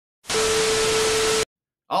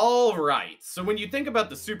Alright, so when you think about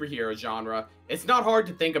the superhero genre, it's not hard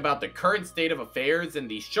to think about the current state of affairs and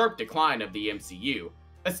the sharp decline of the MCU.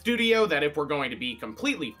 A studio that, if we're going to be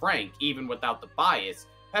completely frank, even without the bias,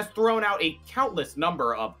 has thrown out a countless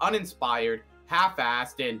number of uninspired,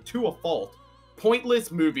 half-assed, and to a fault, pointless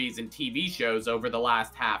movies and TV shows over the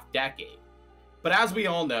last half-decade. But as we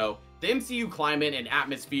all know, the MCU climate and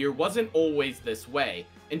atmosphere wasn't always this way,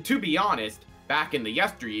 and to be honest, back in the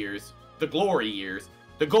yesteryears, the glory years,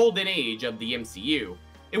 the golden age of the MCU,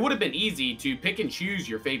 it would have been easy to pick and choose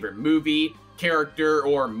your favorite movie, character,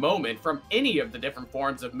 or moment from any of the different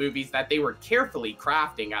forms of movies that they were carefully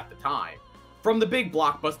crafting at the time. From the big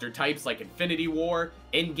blockbuster types like Infinity War,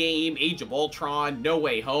 Endgame, Age of Ultron, No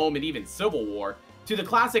Way Home, and even Civil War, to the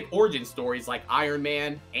classic origin stories like Iron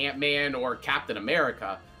Man, Ant-Man, or Captain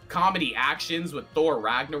America, comedy actions with Thor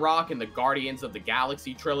Ragnarok and the Guardians of the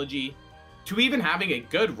Galaxy trilogy, to even having a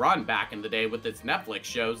good run back in the day with its Netflix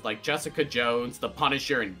shows like Jessica Jones, The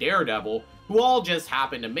Punisher, and Daredevil, who all just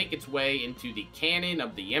happened to make its way into the canon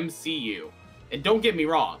of the MCU. And don't get me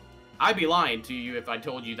wrong, I'd be lying to you if I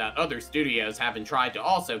told you that other studios haven't tried to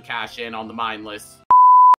also cash in on the mindless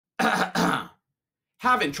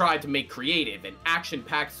haven't tried to make creative and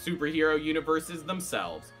action-packed superhero universes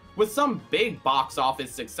themselves, with some big box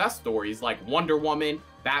office success stories like Wonder Woman,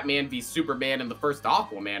 Batman v Superman, and the first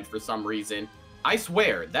Aquaman for some reason. I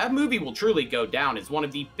swear, that movie will truly go down as one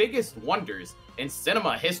of the biggest wonders in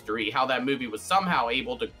cinema history, how that movie was somehow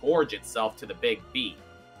able to gorge itself to the big B.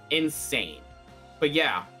 Insane. But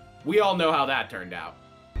yeah, we all know how that turned out.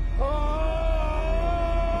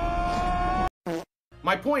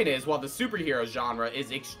 My point is, while the superhero genre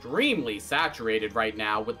is extremely saturated right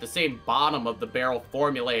now with the same bottom-of-the-barrel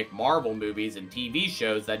formulaic Marvel movies and TV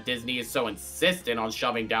shows that Disney is so insistent on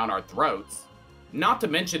shoving down our throats, not to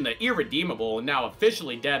mention the irredeemable and now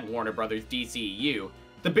officially dead Warner Bros. DCEU,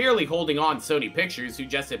 the barely holding on Sony Pictures who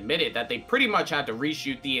just admitted that they pretty much had to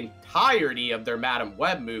reshoot the entirety of their Madam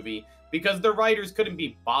Web movie because their writers couldn't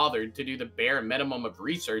be bothered to do the bare minimum of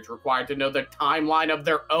research required to know the timeline of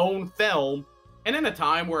their own film. And in a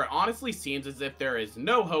time where it honestly seems as if there is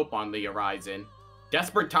no hope on the horizon,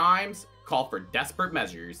 desperate times call for desperate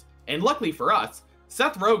measures. And luckily for us,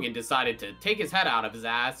 Seth Rogen decided to take his head out of his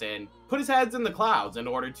ass and put his heads in the clouds in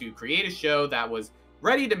order to create a show that was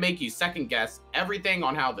ready to make you second guess everything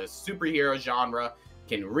on how the superhero genre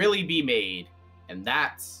can really be made. And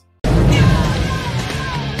that's...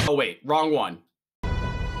 Oh wait, wrong one.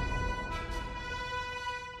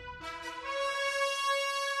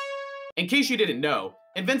 In case you didn't know,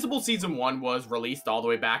 Invincible Season 1 was released all the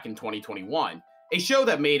way back in 2021, a show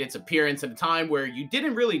that made its appearance at a time where you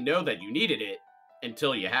didn't really know that you needed it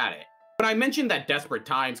until you had it. When I mentioned that desperate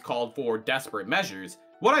times called for desperate measures,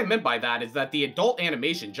 what I meant by that is that the adult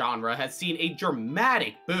animation genre has seen a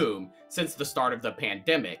dramatic boom since the start of the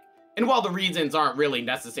pandemic, and while the reasons aren't really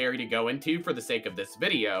necessary to go into for the sake of this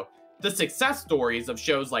video, the success stories of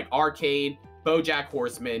shows like Arcade, BoJack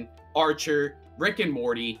Horseman, Archer, Rick and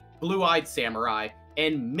Morty, Blue-Eyed Samurai,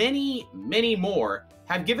 and many, many more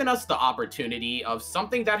have given us the opportunity of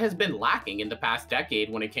something that has been lacking in the past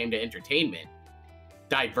decade when it came to entertainment: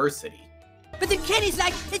 diversity. But then Kenny's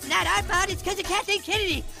like, it's not our fault, it's because of Kathleen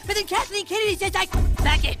Kennedy. But then Kathleen Kennedy's just like,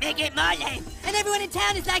 fuck it, make it more lame. And everyone in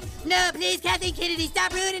town is like, no, please, Kathleen Kennedy,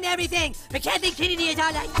 stop ruining everything. But Kathleen Kennedy is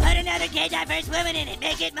all like, put another gay diverse woman in it,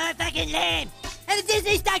 make it more fucking lame. And the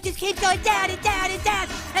Disney stock just keeps going down and down and down.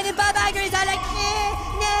 And then Bob Iger is all like,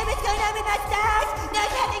 no, what's going on with my stocks? No,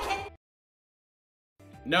 Kathleen Kennedy.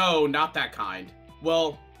 No, not that kind.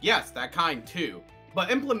 Well, yes, that kind too,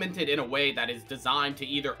 but implemented in a way that is designed to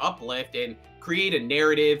either uplift and create a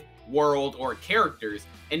narrative, world, or characters,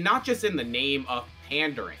 and not just in the name of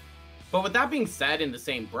pandering. But with that being said, in the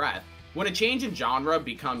same breath, when a change in genre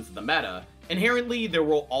becomes the meta, inherently there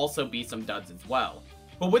will also be some duds as well.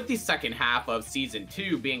 But with the second half of Season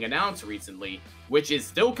 2 being announced recently, which is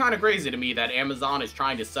still kind of crazy to me that Amazon is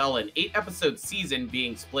trying to sell an 8-episode season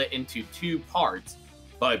being split into 2 parts,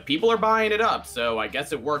 but people are buying it up, so I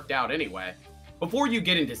guess it worked out anyway. Before you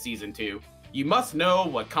get into Season 2, you must know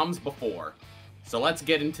what comes before. So let's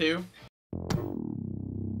get into...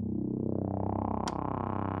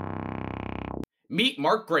 Meet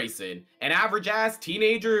Mark Grayson, an average-ass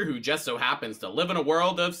teenager who just so happens to live in a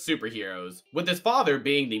world of superheroes, with his father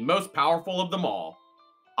being the most powerful of them all,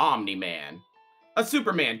 Omni-Man. A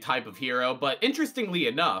Superman type of hero, but interestingly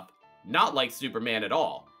enough, not like Superman at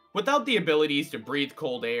all. Without the abilities to breathe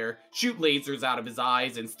cold air, shoot lasers out of his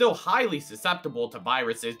eyes, and still highly susceptible to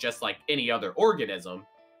viruses just like any other organism,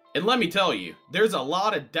 And let me tell you, there's a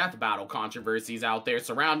lot of death battle controversies out there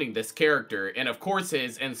surrounding this character and of course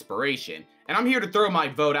his inspiration. And I'm here to throw my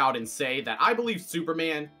vote out and say that I believe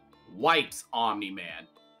Superman wipes Omni-Man.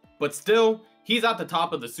 But still, he's at the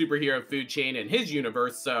top of the superhero food chain in his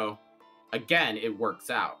universe, so again, it works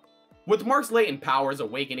out. With Mark's latent powers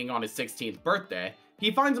awakening on his 16th birthday,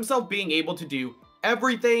 he finds himself being able to do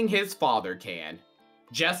everything his father can,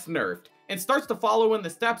 just nerfed, and starts to follow in the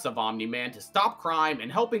steps of Omni-Man to stop crime and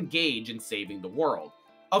help engage in saving the world.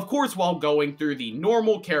 Of course, while going through the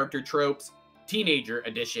normal character tropes, teenager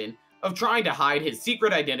edition, of trying to hide his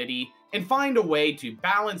secret identity and find a way to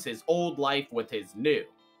balance his old life with his new.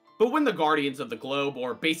 But when the Guardians of the Globe,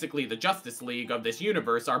 or basically the Justice League of this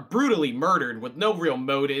universe, are brutally murdered with no real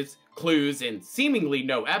motives, clues, and seemingly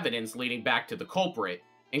no evidence leading back to the culprit,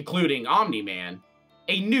 including Omni-Man,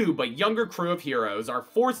 a new but younger crew of heroes are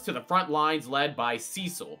forced to the front lines led by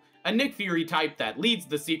Cecil, a Nick Fury type that leads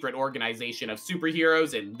the secret organization of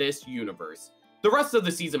superheroes in this universe. The rest of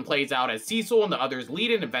the season plays out as Cecil and the others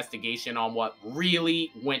lead an investigation on what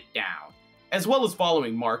really went down, as well as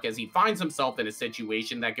following Mark as he finds himself in a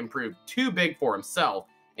situation that can prove too big for himself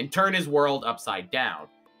and turn his world upside down,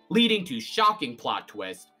 leading to shocking plot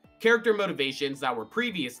twists, character motivations that were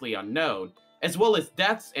previously unknown, as well as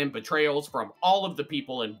deaths and betrayals from all of the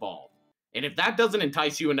people involved. And if that doesn't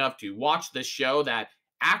entice you enough to watch this show that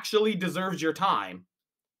actually deserves your time,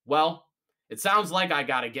 well, it sounds like I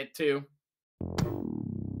gotta get to.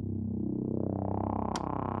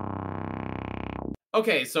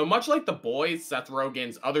 Okay, so much like The Boys, Seth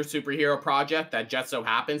Rogen's other superhero project that just so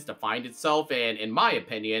happens to find itself and, in my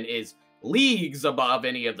opinion, is leagues above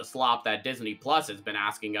any of the slop that Disney Plus has been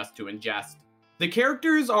asking us to ingest. The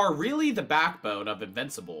characters are really the backbone of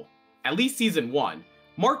Invincible. At least season 1,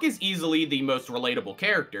 Mark is easily the most relatable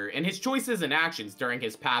character, and his choices and actions during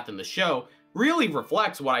his path in the show really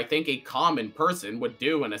reflects what I think a common person would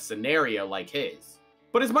do in a scenario like his.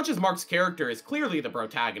 But as much as Mark's character is clearly the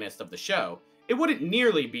protagonist of the show, it wouldn't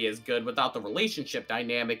nearly be as good without the relationship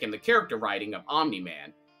dynamic and the character writing of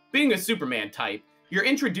Omni-Man. Being a Superman type, you're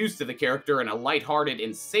introduced to the character in a lighthearted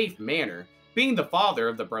and safe manner, being the father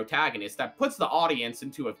of the protagonist that puts the audience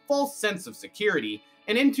into a false sense of security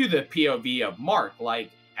and into the POV of Mark,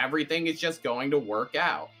 like everything is just going to work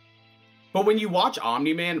out. But when you watch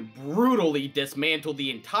Omni-Man brutally dismantle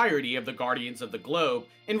the entirety of the Guardians of the Globe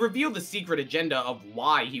and reveal the secret agenda of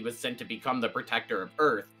why he was sent to become the protector of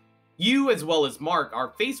Earth, you, as well as Mark,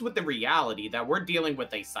 are faced with the reality that we're dealing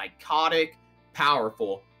with a psychotic,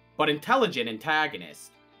 powerful, but intelligent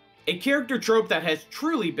antagonist. A character trope that has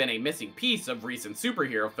truly been a missing piece of recent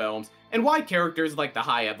superhero films, and why characters like the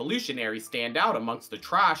High Evolutionary stand out amongst the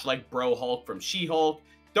trash like Bro Hulk from She-Hulk,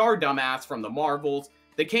 Dar Dumbass from the Marvels,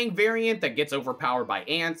 the Kang variant that gets overpowered by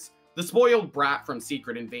ants, the spoiled brat from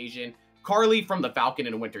Secret Invasion, Carly from The Falcon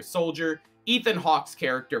and Winter Soldier, Ethan Hawke's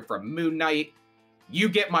character from Moon Knight. You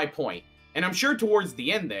get my point, and I'm sure towards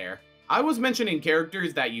the end there, I was mentioning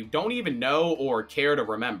characters that you don't even know or care to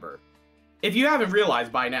remember. If you haven't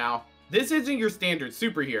realized by now, this isn't your standard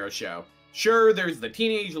superhero show. Sure, there's the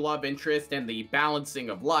teenage love interest and the balancing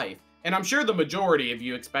of life, and I'm sure the majority of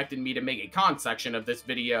you expected me to make a con section of this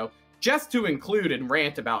video just to include and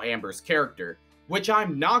rant about Amber's character, which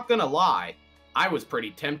I'm not gonna lie, I was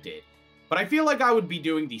pretty tempted. But I feel like I would be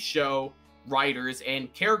doing the show, writers,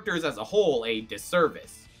 and characters as a whole a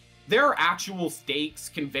disservice. There are actual stakes,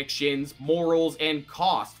 convictions, morals, and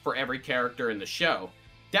cost for every character in the show.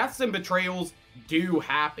 Deaths and betrayals do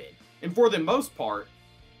happen, and for the most part,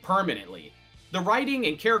 permanently. The writing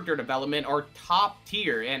and character development are top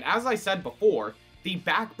tier, and as I said before, the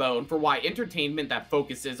backbone for why entertainment that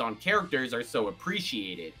focuses on characters are so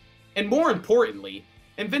appreciated. And more importantly,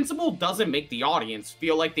 Invincible doesn't make the audience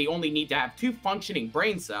feel like they only need to have 2 functioning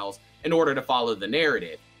brain cells in order to follow the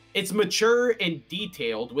narrative. It's mature and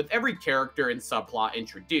detailed with every character and subplot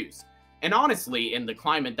introduced. And honestly, in the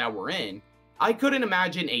climate that we're in, I couldn't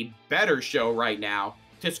imagine a better show right now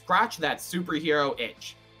to scratch that superhero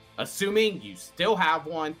itch, assuming you still have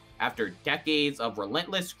one after decades of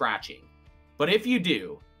relentless scratching. But if you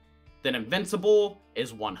do, then Invincible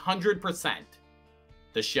is 100%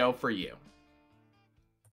 the show for you.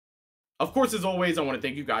 Of course, as always, I want to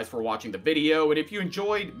thank you guys for watching the video, and if you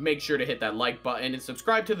enjoyed, make sure to hit that like button and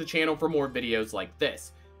subscribe to the channel for more videos like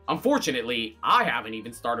this. Unfortunately, I haven't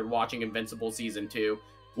even started watching Invincible Season 2.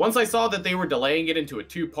 Once I saw that they were delaying it into a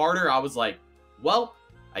 2-parter, I was like, well,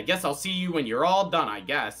 I guess I'll see you when you're all done, I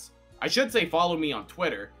guess. I should say follow me on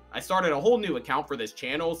Twitter. I started a whole new account for this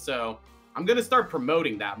channel, so I'm gonna start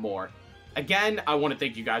promoting that more. Again, I want to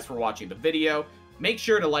thank you guys for watching the video. Make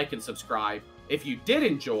sure to like and subscribe. If you did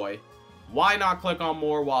enjoy, why not click on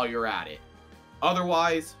more while you're at it?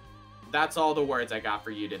 Otherwise, that's all the words I got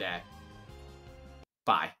for you today.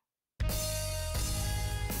 Bye.